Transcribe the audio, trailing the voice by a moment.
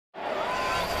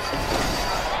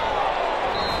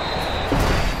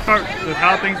start with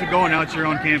how things are going out here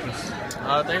on campus.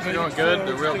 Things are going good.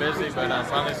 They're real busy, but I'm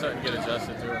finally starting to get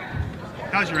adjusted to it.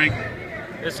 How's your ankle?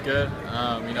 It's good.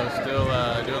 Still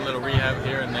doing a little rehab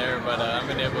here and there, but I've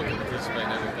been able to participate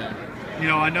in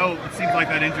everything. I know it seems like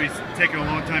that injury's taken a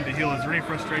long time to heal. Is there any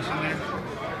frustration there?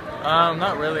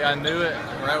 Not really. I knew it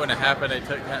right when it happened. They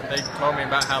told me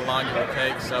about how long it would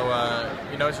take, so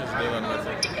it's just dealing with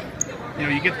it.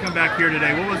 You get to come back here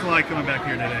today. What was it like coming back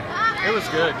here today? It was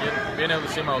good. Being able to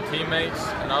see my old teammates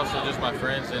and also just my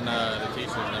friends and the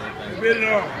teachers and everything.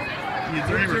 Is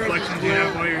there any reflections you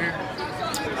have while you're here?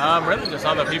 Really just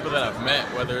all the people that I've met,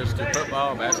 whether it's through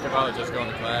football, basketball, or just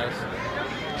going to class.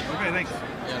 Okay, thanks.